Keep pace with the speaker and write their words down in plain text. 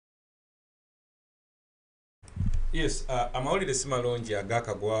Yes, amawulire si malungi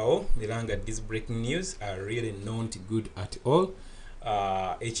agakagwawo era nga these breaking news are really not good at all.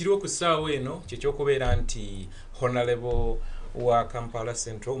 Ekiriwo ku ssaawa eno kyekyokubeera nti Honorable wa Kampala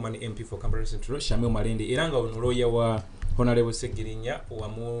Central, Mani MP for Kampala Central, Shamim Malende, era nga ono lawyer wa Honorable Ssegirrinya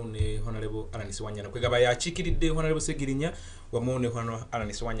wamu ne Honorable Allan Ssewanyana. Kwegaba yakiikiridde Honorable Ssegirrinya wamu ne Honorable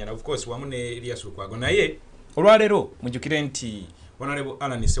Allan Ssewanyana, of course wamu ne Elias Lukwago. Naye olwaleero mujjukire nti Honorable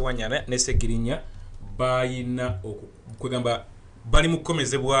Allan Ssewanyana ne Ssegirrinya bayina okugamba bali mu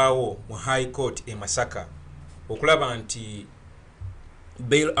kukomezebwawo mu High Court e Masaka okulaba nti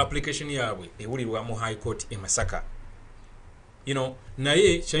bail application yaabwe ewulirwa mu High Court e Masaka.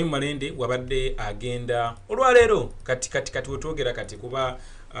 Naye Shamim Malende wabadde agenda olwaleero kati wetwogera kati kuba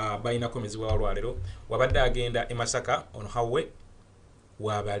bayina kukomezebwawo olwaleero wabadde agenda e Masaka on highway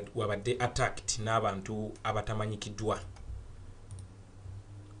wabadde attacked n'abantu abatamanyikiddwa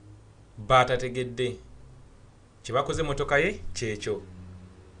batategedde kyebakoze motoka ye kyekyo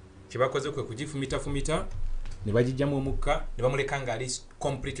kyebakoze kwe kugifumita ne bagijjamu omukka ne bamuleka nga ali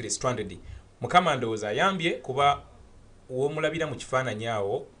completely stranded. Mukama ndowooza ayambye kuba w'omulabira mu kifaananyi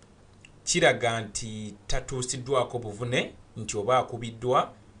awo kiraga nti tatuusiddwako buvune nti oba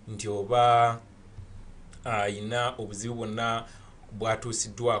akubiddwa nti oba ayina obuzibu bwonna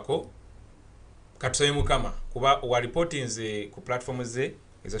bwatuusiddwako. Katusabe Mukama kuba wa reportinze ku platform ze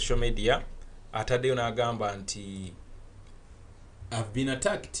eza social media ataddeyo n'agamba nti I've been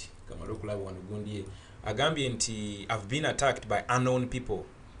attacked. Kamalo kulaba wano gundi agambye nti I've been attacked by unknown people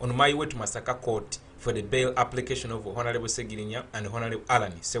on my way to Masaka Court for the bail application of Honorable Ssegirrinya and Honorable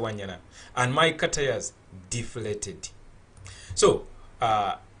Allan Ssewanyana, and my tires deflated. So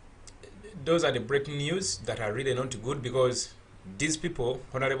those are the breaking news that are really not good, because these people,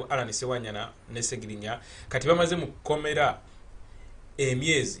 Honorable Allan Ssewanyana ne Ssegirrinya, kati bamaze mu komera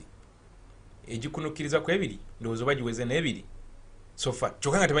emyezi egikunukiriza ku ebiri ndowooza bagiweze n'ebiri sofa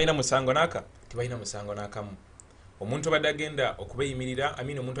kyokka nga tebalina musango n'akamu. Omuntu abadde agenda okubeeyimirira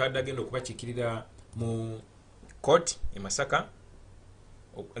omuntu abadde agenda okubakiikirira mu court e Masaka,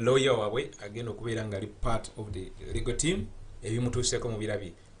 lawyer waabwe agenda okubeera nga ali part of the legal team, ebimutuuseeko mu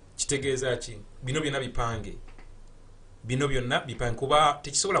birabye. Kitegeeza ki? Bino byonna bipange kuba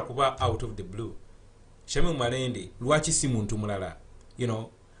tekisobola kuba out of the blue. Shamim Malende lwaki si muntu mulala?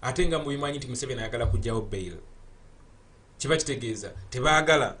 Ate nga mubimanyi nti Museveni ayagala kujjawo bail. Kiba kitegeeza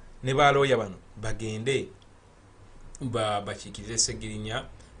tebaagala ne balooya bano bagende bakiikirire Ssegirrinya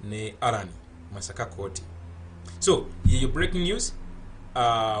ne Allan Masaka Court. So yeyo breaking news.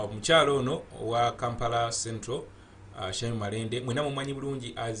 Mukyalo ono wa Kampala Central, Shamim Malende, mwena mumanyi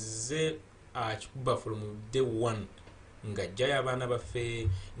bulungi azze akikuba from day one nga ajjayo abaana baffe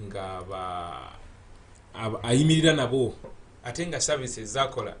nga ayimirira nabo, ate nga services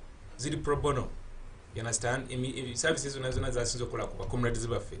zakola ziri pro bono. You understand? Services zonna zasinze okukola ku comrades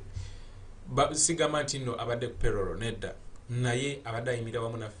baffe. Sigamba nti nno abadde ku payroll nedda, naye abadde ayimirira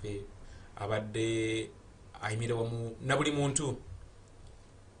wamu naffe, abadde ayimirira wamu na buli muntu.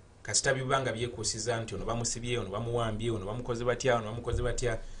 Kasita bibanga byekuusiza nti ono bamusibye, ono bamuwambye, ono bamukoze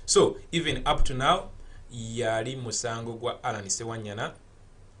batya. So even up to now yali musango gwa Allan Ssewanyana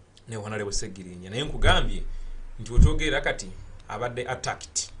ne Honorable Ssegirrinya. Naye nkugambye nti wetwogera kati abadde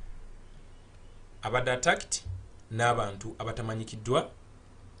attacked n'abantu abatamanyikiddwa.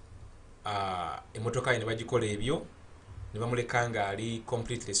 Emotoka ye ne bagikola ebyo ne bamuleka nga ali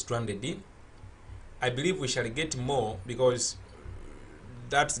completely stranded. I believe we shall get more, because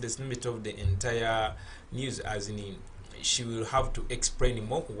that's the snippet of the entire news, as in she will have to explain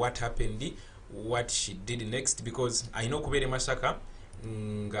more what happened, what she did next, because I know kubeere Masaka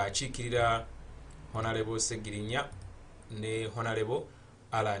nga akiikirira Honorable Ssegirrinya ne Honorable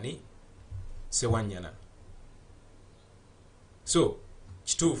Allan Ssewanyana. So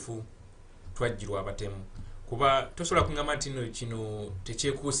kituufu twajjirwa abatemu kuba tosobola kungamba nti kino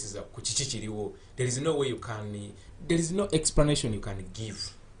tekyekuusiza ku kiki kiriwo. There is no way you can, there is no explanation you can give.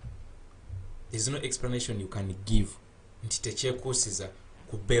 There is no explanation you can give nti tekyekuusiza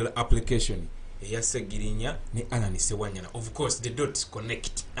ku bail application eya Ssegirrinya ne Allan Ssewanyana. Of course the dots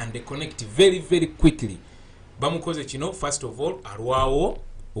connect, and they connect very very quickly. Bamukoze kino first of all alwawo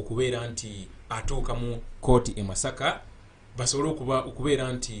okubeera nti atuuka mu court e Masaka, basobole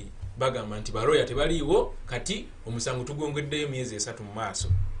okubeera nti bagamba nti baloya tebaliiwo, kati omusango tugongeddeyo myezi 3 mu maaso.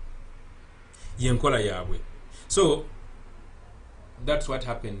 Yenkola yaabwe. So that's what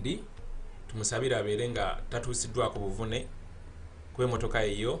happened. Tumusabira abeere nga tatuusiddwako buvune kuba emotoka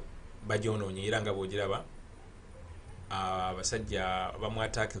eyo bagyonoonye, era nga bw'ogiraba abasajja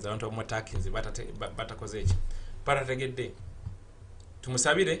bamwatakinze, abantu bamwatakinze batakoze eki, batategedde.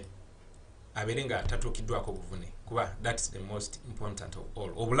 Tumusabire aberenga tatukiddwako buvune kuba that's the most important of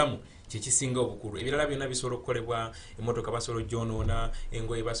all. Obulamu kyekisinga obukulu. Ebirala byonna bisobola okukolebwa, emmotoka basobola gyonoona,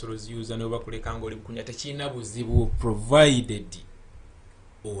 engoye basobola ziyuza ne bakuleka nga oli bukunya, tekirina buzibu provided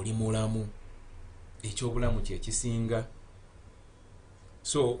oli mulamu. Ekyobulamu kyekisinga.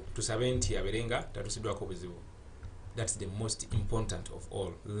 So tusabe nti aberenga tatusiddwako buzibu. That's the most important of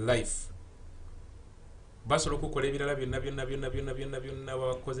all. Life. Basobola okukola ebirala byonna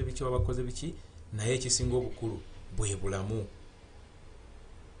babakoze biki naye ekisinga obukulu bwe bulamu.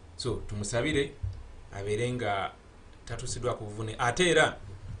 So tumusabire aberenga tatusiddwako buvune ate era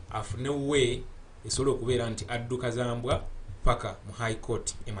afune we esobola okubeera nti adduka zambwa paka mu high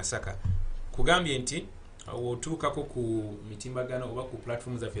court e Masaka. Kugambye nti otuukako ku mitimbagano oba ku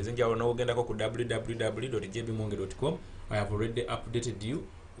platforms zaffe ezenjawulo n'ogendako ku www.jbmuwonge.com. I have already updated you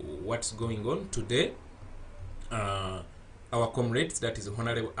what's going on today. Our comrades, that is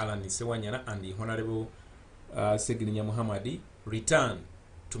Honorable Allan and the Honorable Ssegirrinya Allan, return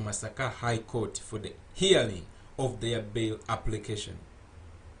to Masaka High Court for the hearing of their bail application.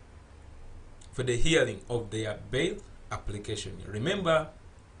 Remember,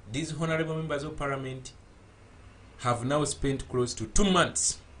 these honorable members of parliament have now spent close to 2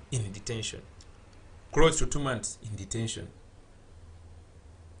 months in detention.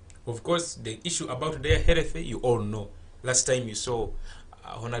 Of course, the issue about their health, you all know. Last time you saw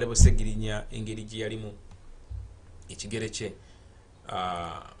Honorable Ssegirrinya engeri gye yalimu ekigere kye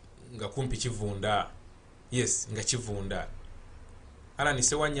nga kumpi kivunda. Yes, nga kivunda. Allan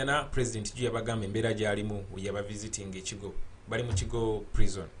Ssewanyana president ju yabagamba embeera gyalimu yaba visiting ekigo. Bali mu kigo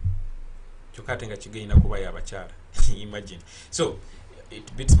prison. Kyokate nga kigenda kuba yabakyala. Imagine. So,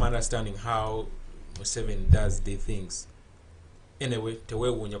 it beats my understanding how Museveni does the things. Anyway,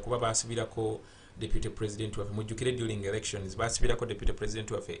 tewewuunya kuba basibirako deputy president waffe mujjukire during elections basibirako deputy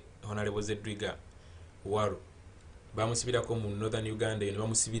president waffe Honorable Zedriga Waru bamusibirako mu Northern Uganda ne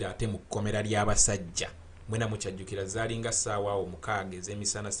bamusibira ate mu kkomera ly'abasajja. Mwena mukyajjukira zaalinga ssaawa awo mukaaga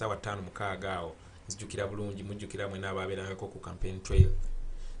ez'emisana ssaawa 5-6 awo zijjukira bulungi mujjukira mwena abaabeerangako ku campaign trail.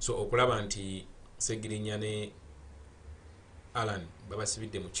 So okulaba nti Ssegirrinya ne Allan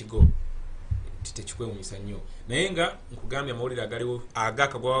babasibidde mu kigo tekikwewunyisa nnyo naye nga nkugambye amawulire agaliwo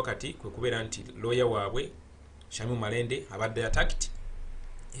agakagwa wakati kwe kubeera nti lawyer waabwe Shamim Malende abadde attacked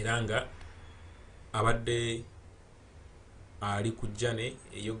era nga abadde ali ku jjane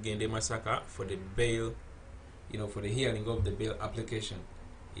ey'okugenda e Masaka for the bail, for the hearing of the bail application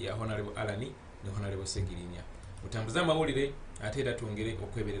ya Honorable Allan ne Honorable Ssegirrinya. Mutambuze amawulire ate era twongere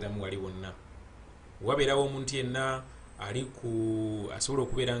okwebereramu wali wonna. Wabeerawo omuntu yenna asobola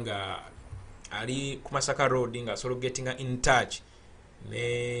okubeera nga ali ku Masaka Road nga sort of getting in touch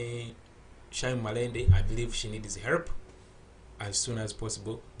ne Shamim Malende. I believe she needs help as soon as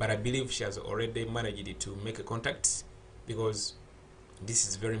possible, but I believe she has already managed to make a contact because this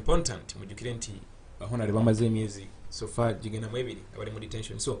is very important. Mujukire nti Honorable bamaze emyezi so far jigenda mu 2 abali mu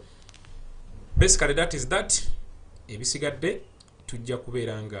detention. So basically that is that. Ebisigadde tujja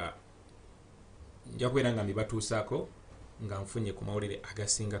kubeera nga mbibatuusaako nga nfunye ku mawulire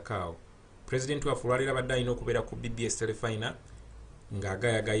agasinga kaawo. President wa Florida badde alina okubeera ku BBS telefina nga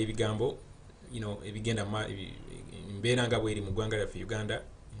agayagaya ebigambo ebigenda mbeera nga bweri mu ggwanga lyaffe Uganda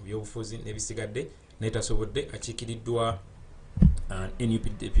mu byobufuzi n'ebisigadde n'etasobodde akiikiriddwa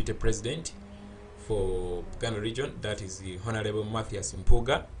NUP Deputy President for Buganda Region, that is the Honorable Mathias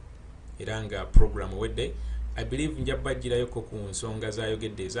Mpuga, era nga program wedde. I believe njabagirayoko ku nsonga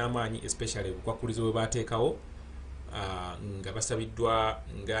zayogedde ez'amaanyi especially obukwakulizo bwe baateekawo nga basabiddwa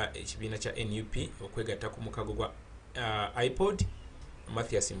nga ekibiina kya NUP okwegatta ku mukago gwa iPod.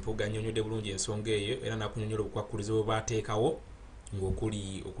 Mathias Mpuga annyonnyodde bulungi ensonga eyo era n'akunyonnyola obukwakulizo bwe baateekawo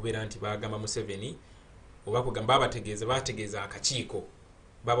ng'okuli okubeera nti baagamba Museveni oba kugamba baategeeza akakiiko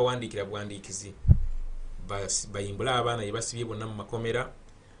babawandiikira buwandiikizi bayimbula abaana ye basibye bonna mu makomera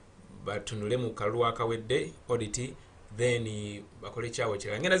batunule mu kalulu akawedde audit then bakole kyawo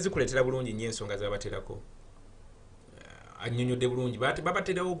kirala. Ngenda zikuleetera bulungi nnyo ensonga z'abaterako. Annyonnyodde bulungi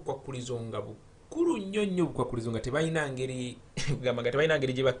babaterawo obukwakulizo nga bukulu nnyo obukwakulizo nga tebalina ngeri gamba nga tebalina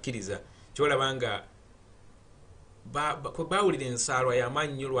ngeri gye bakkiriza. Kyolaba nga bawulira ensaalwa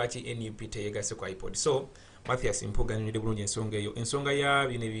y'amaanyi nnyo lwaki NUP teyegase ku iPod. So Mathias Mpuga annyonnyodde bulungi ensonga eyo. Ensonga ya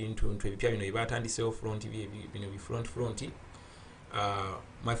bino ebintu ebipya bino bye batandisewo front bino front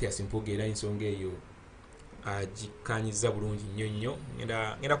Mathias Mpuga era ensonga eyo agikanyiza bulungi nnyo.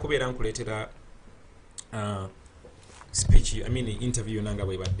 Ngenda kubeera nkuleetera speech, interview nanga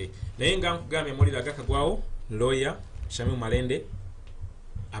bwe badde. Naye nga nkugambye mulira agakagwawo lawyer Shamim Malende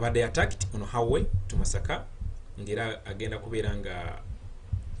abadde attacked on highway to Masaka ngera agenda kubeera nga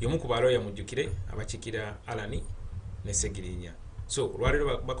yomu ku balooya mujjukire abakikira Allan ne Ssegirrinya. So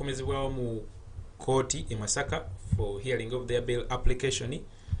olwaleero bakomezebwawo mu kooti e Masaka for hearing of their bail application,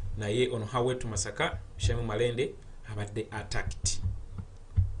 naye on her way to Masaka Shamim Malende abadde attacked.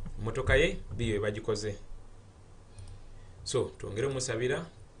 Motoka ye biyo ebagikoze. So tuongere musabira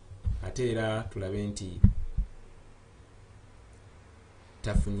ate era tulabe nti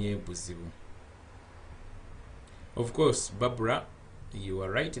tafunye buzibu. Of course, Barbara, you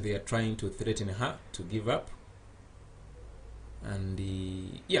are right, they are trying to threaten her to give up. And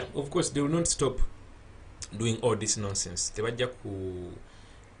yeah, of course they will not stop doing all this nonsense. Tebajja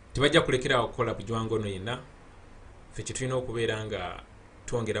kulekera okukola bujwango no yenna. Ffe kye tulina okubeera nga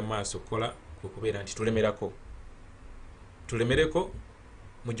twongera maaso okukola okubeera nti tulemereko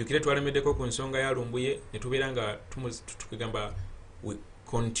mujjukire twalemeddeko ku nsonga ya Lumbuye ne tubeera nga tukugamba we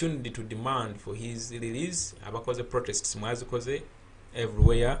continued to demand for his release. Abakoze protests mwazikoze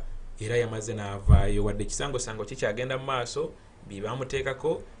everywhere era yamaze n'avaayo wadde kisango kikyagenda mu maaso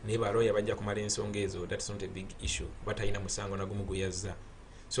bibamuteekako ne balooya bajja kumala ensonga ezo. That's not a big issue, batayina musango nagumu guyazza.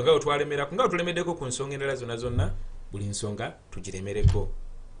 So nga tulemeddeko ku nsonga endala zonna buli nsonga tugiremereko.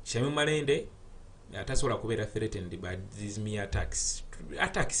 Shamim Malende atasobola kubeera threatened by these mere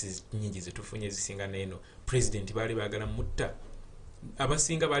attacks nyingi zetufunye zisinga neeno. President baali baagala mutta,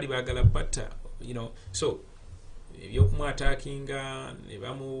 abasinga baali baagala batta, you know. So ebyokumwatakinga ne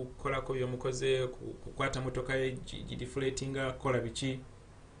bamukolako byomukoze kukwata motoka ye gideflatinga kola biki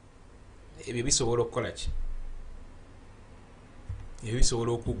ebyo bisobola okukola ki, ebyo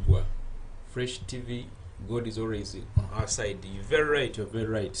bisobola okuggwa. Fresh TV, God is always on our side. You're very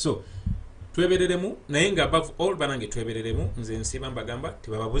right. So twebereremu naye nga above all banange twebereremu. Nze nsiba mbagamba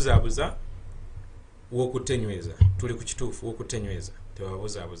tebababuzaabuza w'okutenyweza, tuli ku kituufu w'okutenyweza,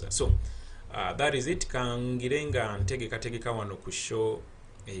 tebababuzaabuza. So that is it. Kangirenga ntegeka wano ku show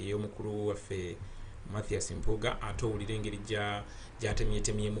ey'omukulu waffe Mathias Mpuga ate owulire engeri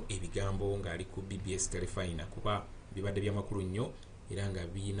gyatemyetemyemu ebigambo ng'ali ku BBS Telefina, kuba bibadde byamakulu nnyo era nga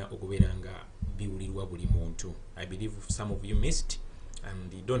biina okubeera nga biwulirwa buli muntu. I believe some of you missed,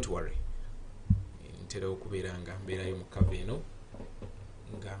 and don't worry, ntera okubeera nga mbeerayo mu cover eno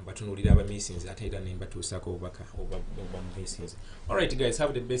nga mbatunuulira aba missings ate era ne mbatuusaako obubaka oba missings. Alright guys,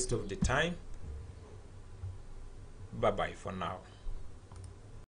 have the best of the time. Bye bye for now.